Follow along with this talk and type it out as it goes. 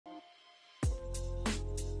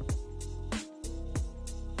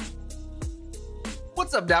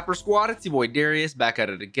What's up, Dapper Squad? It's your boy Darius back at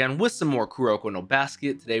it again with some more Kuroko no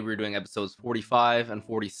Basket. Today we're doing episodes 45 and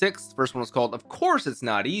 46. The first one was called Of Course It's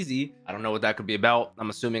Not Easy. I don't know what that could be about. I'm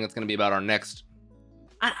assuming it's going to be about our next,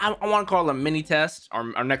 I want to call it a mini test.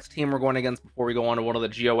 Our next team we're going against before we go on to one of the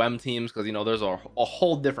GOM teams, because, you know, there's a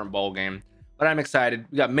whole different ball game. But I'm excited.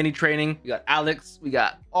 We got mini training. We got Alex. We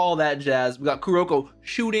got all that jazz. We got Kuroko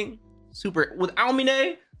shooting. Super with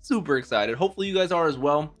Almine. Super excited. Hopefully you guys are as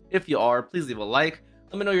well. If you are, please leave a like.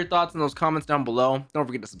 Let me know your thoughts in those comments down below. Don't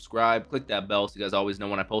forget to subscribe, click that bell so you guys always know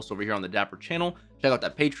when I post over here on the Dapper channel. Check out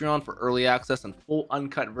that Patreon for early access and full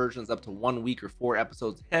uncut versions up to 1 week or 4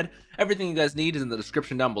 episodes ahead. Everything you guys need is in the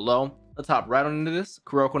description down below. Let's hop right on into this.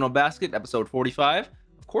 Kuroko no Basket, episode 45.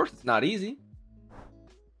 Of course, it's not easy.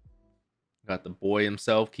 Got the boy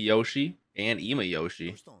himself, Kiyoshi, and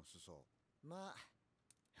Imayoshi.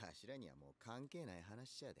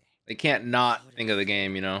 They can't not think of the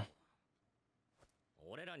game, you know.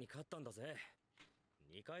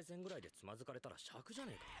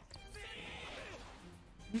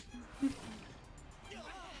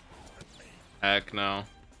 Heck no.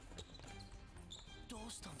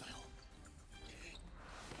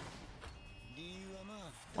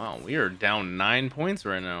 Wow, we are down 9 points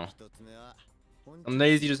right now. Some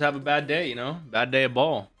days you just have a bad day, you know? Bad day of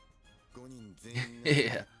ball.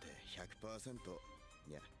 Yeah.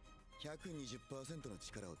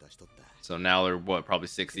 So now they're what, probably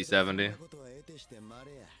 60, 70?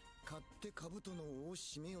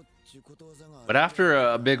 But after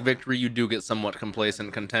a big victory, you do get somewhat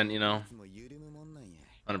complacent, content, you know?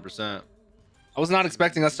 100%. I was not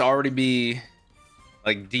expecting us to already be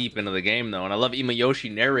like deep into the game though, and I love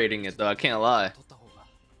Imayoshi narrating it though, I can't lie.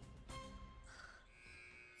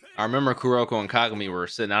 I remember Kuroko and Kagami were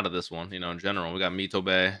sitting out of this one, you know, in general. We got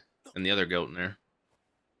Mitobe and the other goat in there.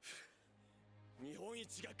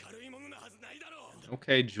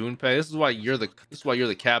 Okay, Junpei, this is why you're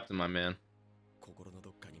the captain, my man.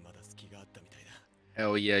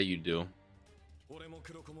 Hell yeah, you do.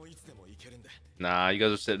 Nah, you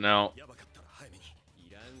guys are sitting out.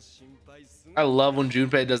 I love when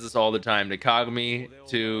Junpei does this all the time to Kagami,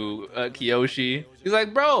 to Kiyoshi. He's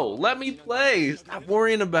like, bro, let me play. Stop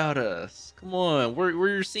worrying about us. Come on, we're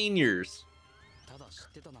your seniors.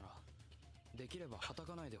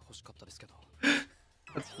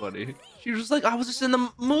 That's funny. She was just like, I was just in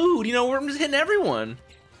the mood, you know, I'm just hitting everyone.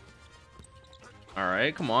 All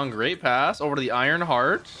right, come on, great pass over to the Iron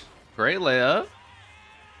Heart. Great layup.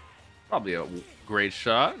 Probably a great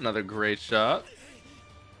shot. Another great shot.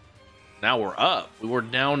 Now we're up. We were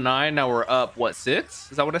down 9. Now we're up, what,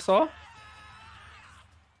 6? Is that what I saw?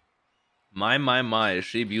 My, is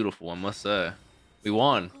she beautiful, I must say. We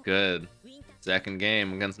won. Good. Second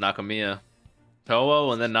game against Nakamiya.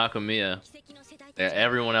 Toho and then Nakamiya. Yeah,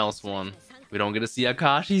 everyone else won. We don't get to see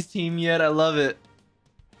Akashi's team yet. I love it.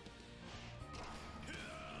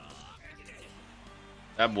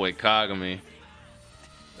 That boy Kagami.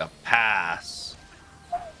 The pass.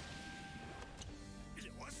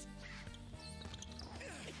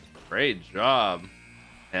 Great job.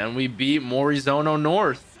 And we beat Morizono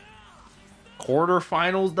North.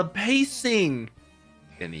 Quarterfinals, the pacing.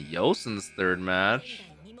 Kenny Yosen's third match.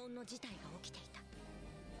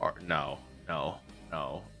 Or no.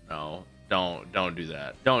 Don't do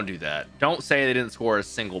that. Don't do that. Don't say they didn't score a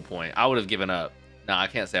single point. I would have given up. Nah, I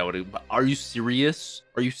can't say I would have. Are you serious?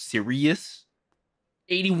 Are you serious?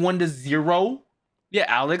 81-0? Yeah,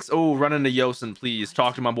 Alex. Oh, run into Yosen, please.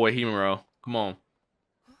 Talk to my boy Himuro. Come on.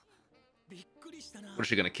 What is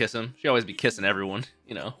she gonna kiss him? She always be kissing everyone,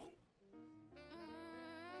 you know.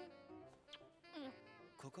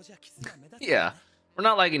 Yeah, we're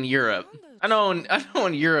not like in Europe. I know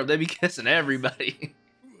in Europe they be kissing everybody.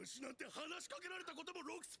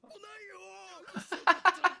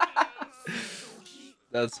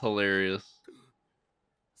 That's hilarious.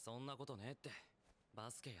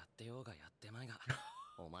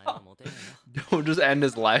 Don't just end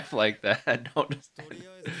his life like that. Don't just end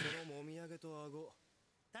it.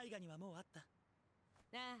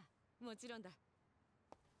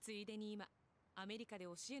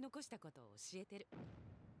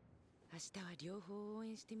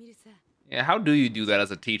 Yeah, how do you do that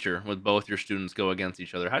as a teacher with both your students go against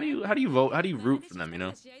each other? How do you vote? How do you root for them, you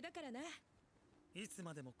know?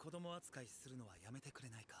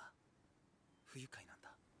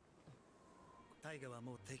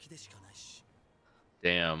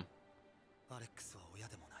 Damn.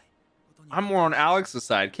 I'm more on Alex's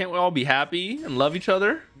side. Can't we all be happy and love each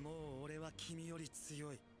other?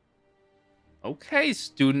 Okay,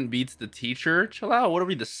 student beats the teacher. Chill out. What are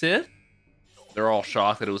we, the Sith? They're all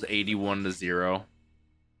shocked that it was 81-0.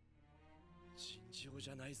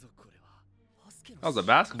 That was a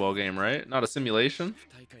basketball game, right? Not a simulation.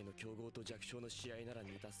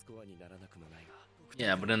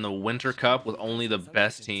 Yeah, but in the Winter Cup with only the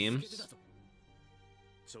best teams.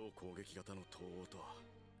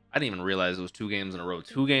 I didn't even realize it was 2 games in a row.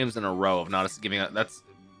 2 games in a row of not giving up. That's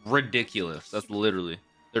ridiculous. That's literally.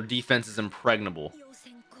 Their defense is impregnable.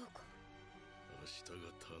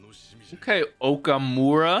 Okay,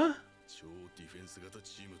 Okamura.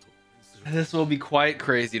 This will be quite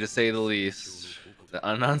crazy to say the least.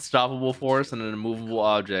 An unstoppable force and an immovable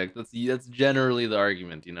object. That's generally the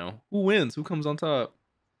argument, you know. Who wins? Who comes on top?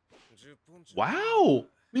 Wow,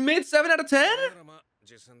 we made 7 out of 10.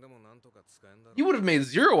 You would have made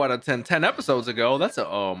 0 out of 10 10 episodes ago. That's a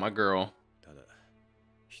oh my girl.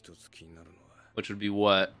 Which would be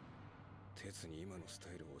what?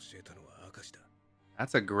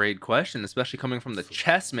 That's a great question, especially coming from the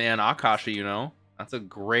chess man Akashi, you know. That's a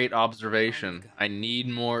great observation. I need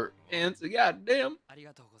more answer. God damn.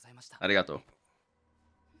 Arigato.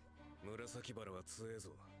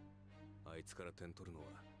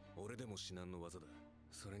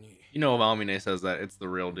 You know, if Amine says that, it's the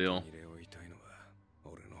real deal.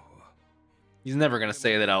 He's never gonna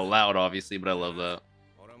say that out loud, obviously, but I love that.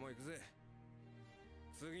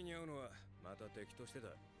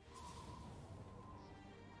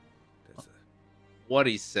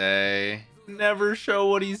 What'd he say? Never show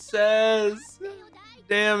what he says.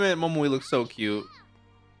 Damn it, Momoi looks so cute.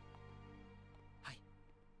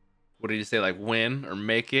 What did he say? Like win or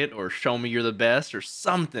make it or show me you're the best or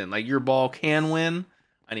something? Like your ball can win?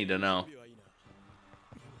 I need to know.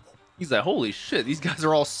 He's like, holy shit, these guys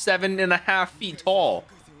are all 7.5 feet tall.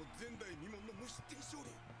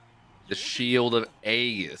 The shield of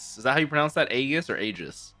Aegis. Is that how you pronounce that? Aegis or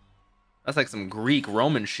Aegis? That's like some Greek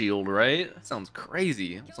Roman shield, right? That sounds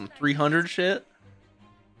crazy. Some 300 shit.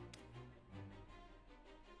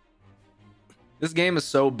 This game is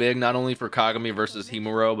so big, not only for Kagami versus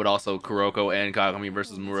Himuro, but also Kuroko and Kagami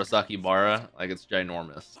versus Murasaki Bara. Like, it's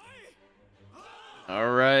ginormous.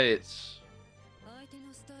 All right.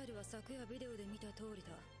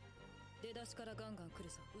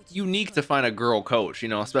 Unique to find a girl coach, you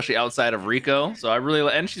know, especially outside of Rico. So I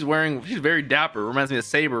really, and she's very dapper. Reminds me of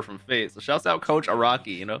Saber from Fate. So shouts out Coach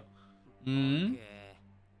Araki, you know.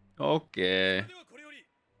 Okay.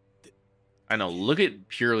 I know. Look at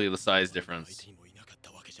purely the size difference.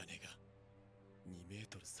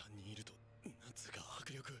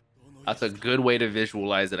 That's a good way to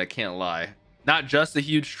visualize it. I can't lie. Not just a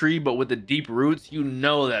huge tree, but with the deep roots, you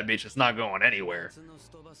know that bitch is not going anywhere.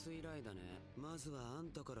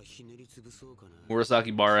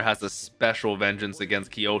 Murasaki Bara has a special vengeance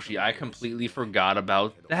against Kiyoshi. I completely forgot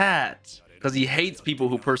about that. Because he hates people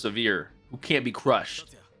who persevere, who can't be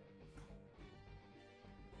crushed.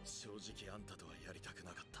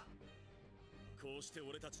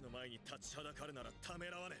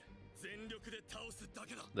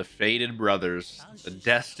 The fated brothers, the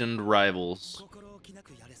destined rivals.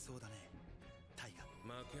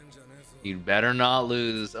 You'd better not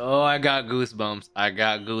lose. Oh, I got goosebumps. I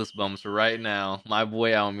got goosebumps right now. My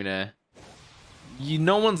boy Aomine.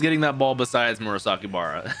 No one's getting that ball besides Murasaki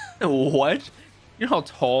Bara. What? You know how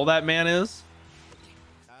tall that man is?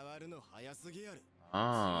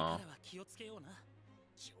 Oh.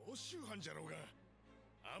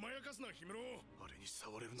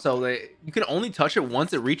 So you can only touch it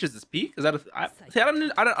once it reaches its peak? Is that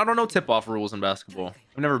I don't know tip-off rules in basketball.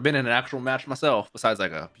 I've never been in an actual match myself, besides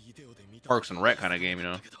like a Parks and Rec kind of game, you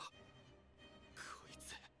know.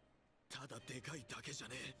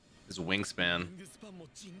 His wingspan.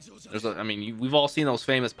 I mean, we've all seen those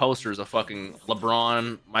famous posters of fucking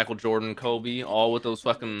LeBron, Michael Jordan, Kobe, all with those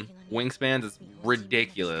fucking wingspans. It's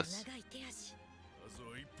ridiculous.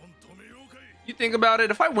 You think about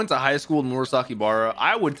it, if I went to high school with Murasaki Bara,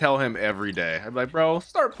 I would tell him every day. I'd be like, bro,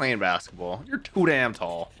 start playing basketball. You're too damn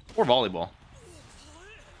tall. Or volleyball.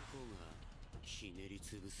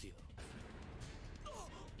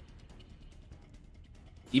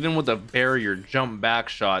 Even with a barrier jump back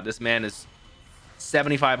shot, this man is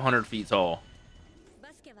 7,500 feet tall.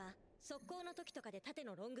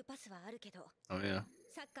 Oh yeah.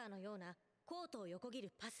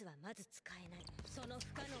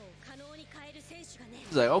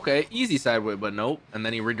 He's like, okay, easy sideways, but nope. And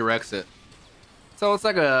then he redirects it. So it's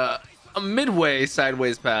like a midway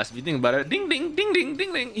sideways pass. If you think about it, ding, ding, ding, ding,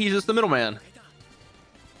 ding, ding. He's just the middleman.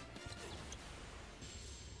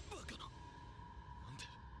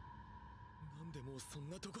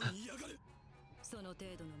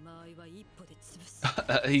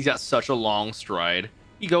 He's got such a long stride.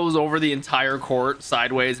 He goes over the entire court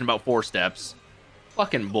sideways in about 4 steps.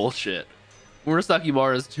 Fucking bullshit. Murasaki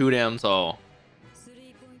Bara is too damn tall.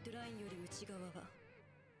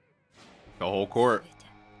 The whole court.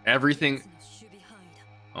 Everything.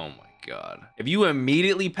 Oh my god. If you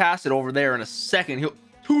immediately pass it over there in a second, he'll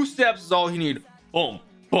 2 steps is all he need. Boom,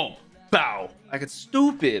 boom, bow. Like it's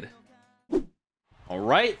stupid. All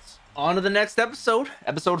right, on to the next episode,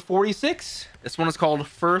 episode 46. This one is called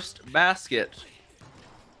First Basket.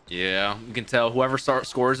 Yeah, you can tell whoever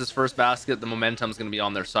scores this first basket, the momentum is going to be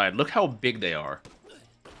on their side. Look how big they are.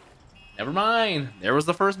 Never mind. There was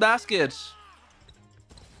the first basket.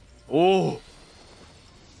 Oh.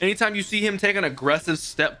 Anytime you see him take an aggressive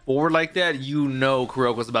step forward like that, you know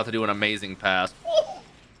Kuroko's about to do an amazing pass. Oh.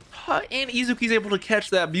 And Izuki's able to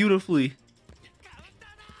catch that beautifully.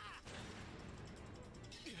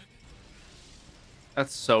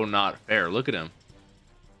 That's so not fair. Look at him.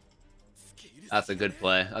 That's a good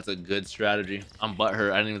play. That's a good strategy. I'm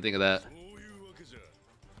butthurt. I didn't even think of that.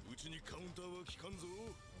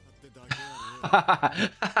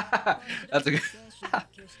 That's a good.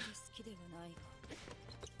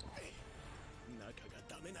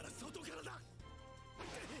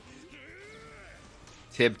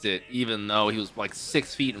 Tipped it, even though he was like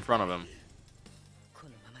 6 feet in front of him.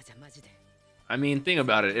 I mean, think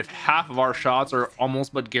about it. If half of our shots are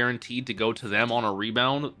almost but guaranteed to go to them on a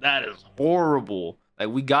rebound, that is horrible. Like,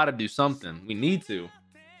 we got to do something. We need to.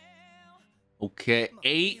 Okay,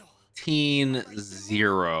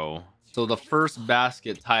 18-0. So the first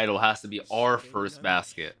basket title has to be our first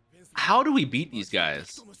basket. How do we beat these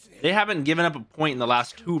guys? They haven't given up a point in the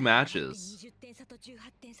last 2 matches.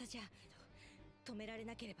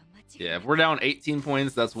 Yeah, if we're down 18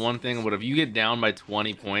 points, that's one thing. But if you get down by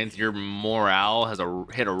 20 points, your morale has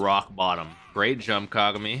hit a rock bottom. Great jump,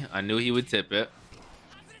 Kagami. I knew he would tip it.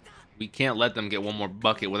 We can't let them get one more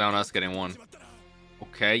bucket without us getting one.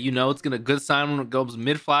 Okay, you know it's gonna good sign when it goes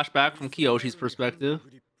mid flashback from Kiyoshi's perspective.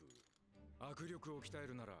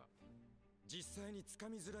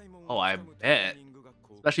 Oh, I bet.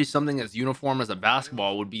 Especially something as uniform as a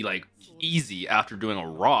basketball would be like easy after doing a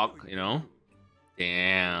rock, you know?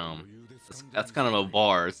 Damn. That's kind of a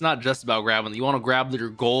bar. It's not just about grabbing. You want to grab your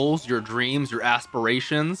goals, your dreams, your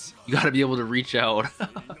aspirations. You got to be able to reach out.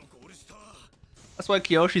 That's why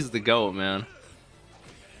Kiyoshi's the GOAT, man.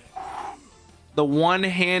 The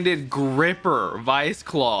one-handed gripper Vice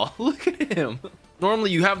Claw. Look at him.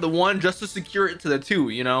 Normally you have the one just to secure it to the 2,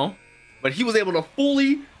 you know? But he was able to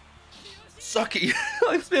fully suck it.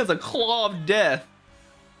 Like, this man's a claw of death.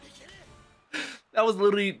 That was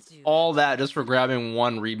literally all that just for grabbing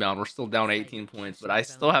 1 rebound. We're still down 18 points, but I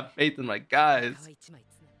still have faith in my guys.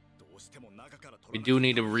 We do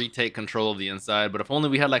need to retake control of the inside, but if only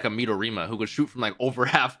we had like a Midorima who could shoot from like over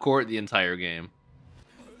half court the entire game.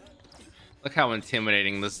 Look how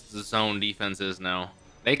intimidating this zone defense is now.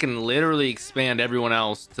 They can literally expand everyone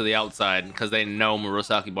else to the outside because they know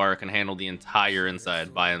Murasaki Bara can handle the entire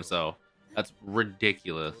inside by himself. That's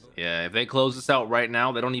ridiculous. Yeah, if they close this out right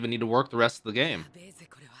now, they don't even need to work the rest of the game.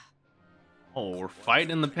 Oh, we're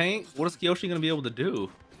fighting in the paint? What is Kiyoshi going to be able to do?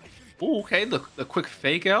 Oh, okay, the quick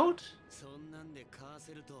fake out.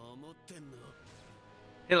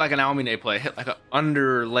 Hit like an Aomine play. Hit like an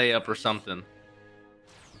under layup or something.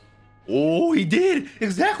 Oh, he did!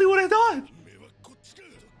 Exactly what I thought!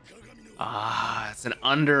 Ah, it's an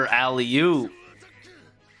under alley-oop.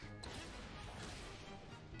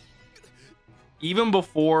 Even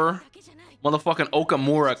before motherfucking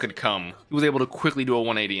Okamura could come, he was able to quickly do a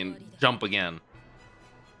 180 and jump again.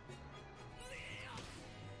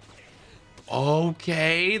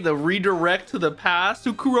 Okay, the redirect to the pass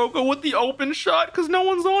to Kuroko with the open shot because no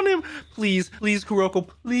one's on him. Please, please, Kuroko,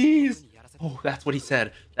 please. Oh, that's what he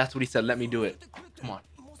said. That's what he said. Let me do it. Come on.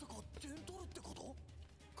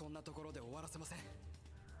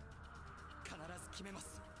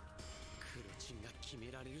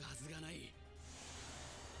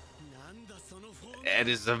 It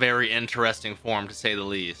is a very interesting form, to say the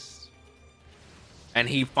least. And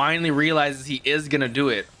he finally realizes he is gonna do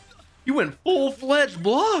it. You went full-fledged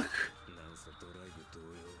block.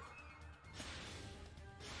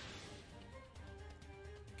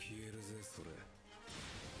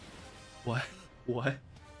 What? What?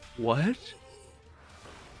 What?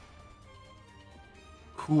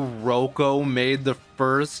 Kuroko made the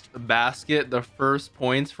first basket, the first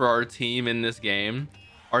points for our team in this game.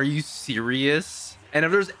 Are you serious? And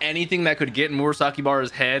if there's anything that could get in Murasaki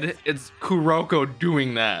Bara's head, it's Kuroko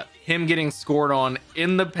doing that. Him getting scored on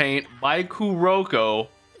in the paint by Kuroko.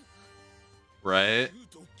 Right?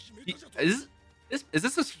 Is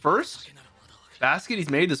this his first basket he's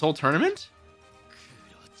made this whole tournament?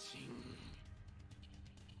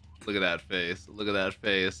 Look at that face. Look at that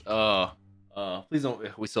face. Oh, please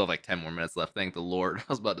don't. We still have like 10 more minutes left. Thank the Lord. I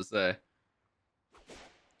was about to say.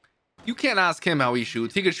 You can't ask him how he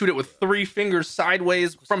shoots. He could shoot it with 3 fingers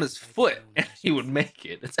sideways from his foot, and he would make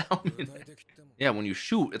it. It's how yeah, when you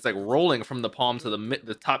shoot, it's like rolling from the palm to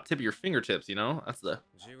the top tip of your fingertips, you know? That's the...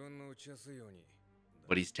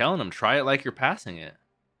 But he's telling him, try it like you're passing it.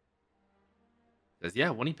 Because, yeah,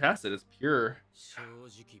 when he passed it, it's pure.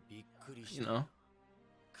 You know?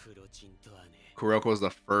 Kuroko is the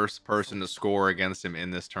first person to score against him in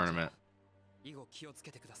this tournament.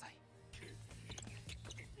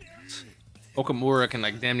 Okamura can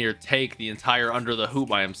like damn near take the entire under the hoop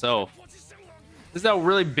by himself. This is how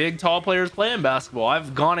really big, tall players play in basketball.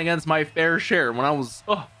 I've gone against my fair share when I was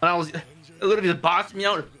it literally just boxed me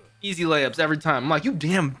out. Easy layups every time. I'm like, you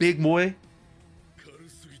damn big boy.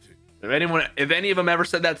 If any of them ever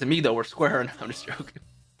said that to me, though, we're squaring. I'm just joking.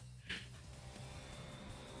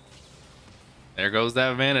 There goes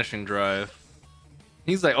that vanishing drive.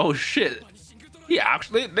 He's like, oh shit.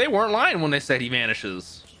 They weren't lying when they said he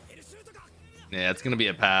vanishes. Yeah, it's gonna be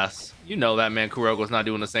a pass. You know that, man. Kuroko's not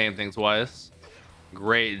doing the same thing twice.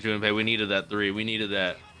 Great, Junpei. We needed that 3. We needed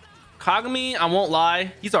that. Kagami, I won't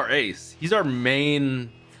lie, he's our ace. He's our main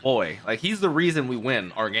boy. Like, he's the reason we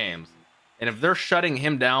win our games. And if they're shutting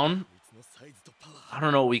him down, I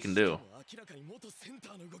don't know what we can do.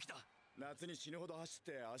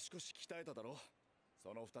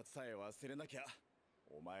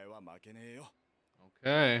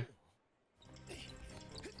 Okay.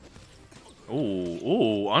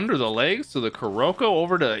 Ooh, under the legs to the Kuroko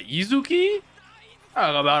over to Izuki.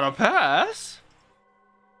 Talk about a pass.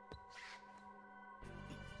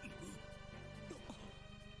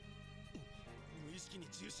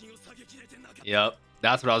 Yep,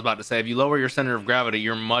 that's what I was about to say. If you lower your center of gravity,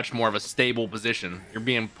 you're much more of a stable position. You're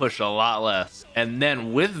being pushed a lot less. And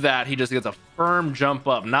then with that, he just gets a firm jump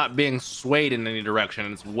up, not being swayed in any direction.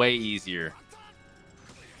 And it's way easier.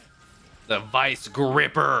 The vice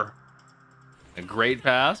gripper. A great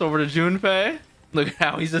pass over to Junpei. Look at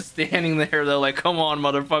how he's just standing there, though, like, come on,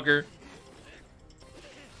 motherfucker.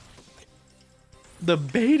 The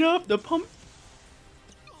bait up, the pump.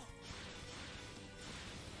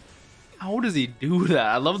 How does he do that?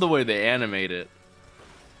 I love the way they animate it.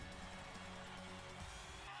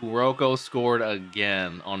 Kuroko scored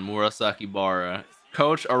again on Murasaki Bara.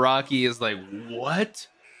 Coach Araki is like, what?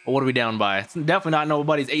 Well, what are we down by? It's definitely not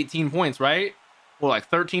nobody's 18 points, right? Well, like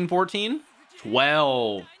 13, 14?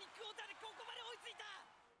 12.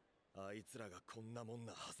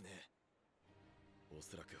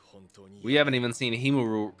 We haven't even seen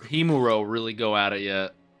Himuro really go at it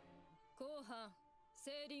yet.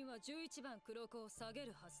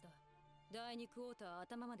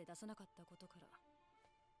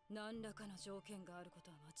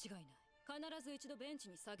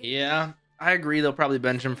 Yeah, I agree. They'll probably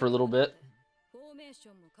bench him for a little bit.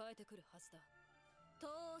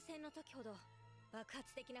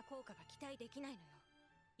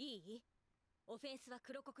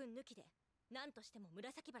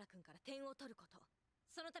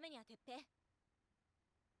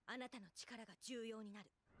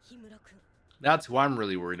 That's who I'm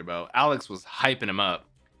really worried about. Alex was hyping him up.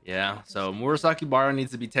 Yeah, so Murasaki Bara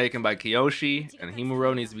needs to be taken by Kiyoshi, and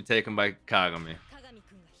Himuro needs to be taken by Kagami.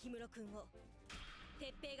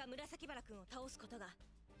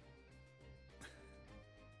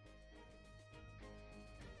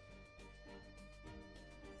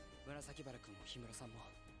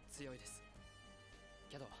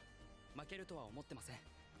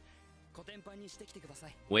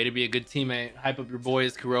 Way to be a good teammate. Hype up your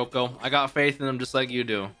boys, Kuroko. I got faith in them just like you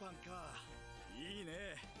do.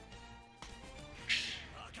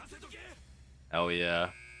 Hell yeah.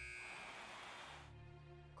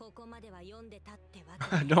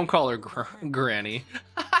 Don't call her Granny.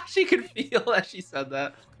 She could feel that she said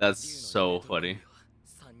that. That's so funny.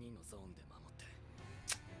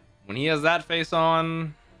 When he has that face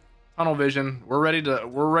on, tunnel vision,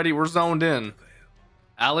 we're zoned in.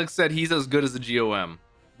 Alex said he's as good as the GOM,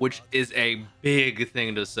 which is a big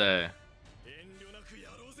thing to say.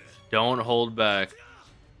 Don't hold back.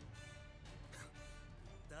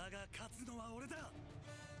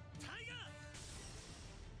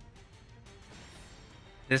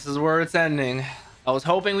 This is where it's ending. I was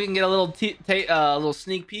hoping we can get a little little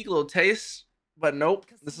sneak peek, a little taste, but nope.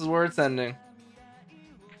 This is where it's ending.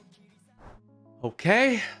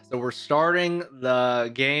 Okay, so we're starting the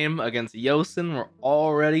game against Yosin. We're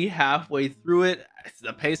already halfway through it.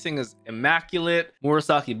 The pacing is immaculate.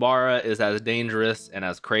 Murasaki Bara is as dangerous and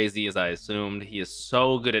as crazy as I assumed. He is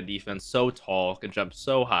so good at defense, so tall, can jump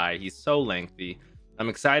so high. He's so lengthy. I'm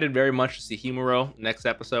excited very much to see Himuro next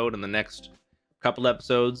episode and the next couple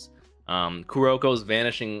episodes. Kuroko's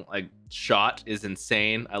vanishing like shot is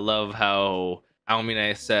insane. I love how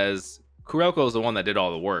Aomine says Kuroko is the one that did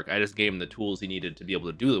all the work. I just gave him the tools he needed to be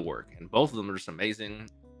able to do the work, and both of them are just amazing.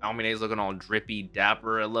 Aomine's looking all drippy,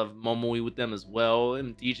 dapper. I love Momoi with them as well.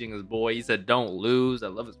 Him teaching his boy. He said, "Don't lose." I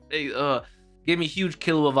love his face. Gave me huge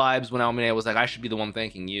Killua vibes when Aomine was like, "I should be the one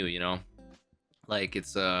thanking you." You know, like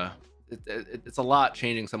it's a lot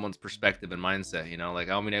changing someone's perspective and mindset. You know, like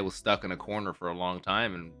Aomine was stuck in a corner for a long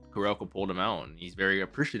time, and Kuroko pulled him out, and he's very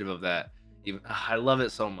appreciative of that. I love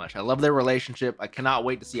it so much. I love their relationship. I cannot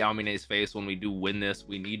wait to see Aomine's face when we do win this.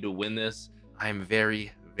 We need to win this. I'm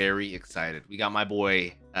very, very excited. We got my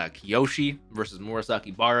boy Kiyoshi versus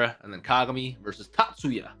Murasaki Bara, and then Kagami versus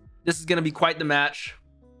Tatsuya. This is going to be quite the match.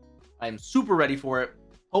 I'm super ready for it.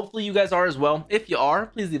 Hopefully you guys are as well. If you are,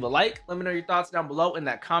 please leave a like. Let me know your thoughts down below in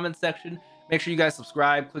that comment section. Make sure you guys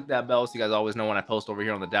subscribe, click that bell so you guys always know when I post over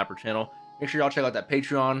here on the Dapper channel. Make sure y'all check out that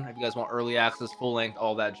Patreon if you guys want early access, full length,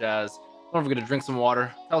 all that jazz. Don't forget to drink some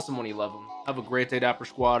water. Tell someone you love them. Have a great day, Dapper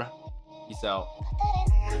Squad. Peace out.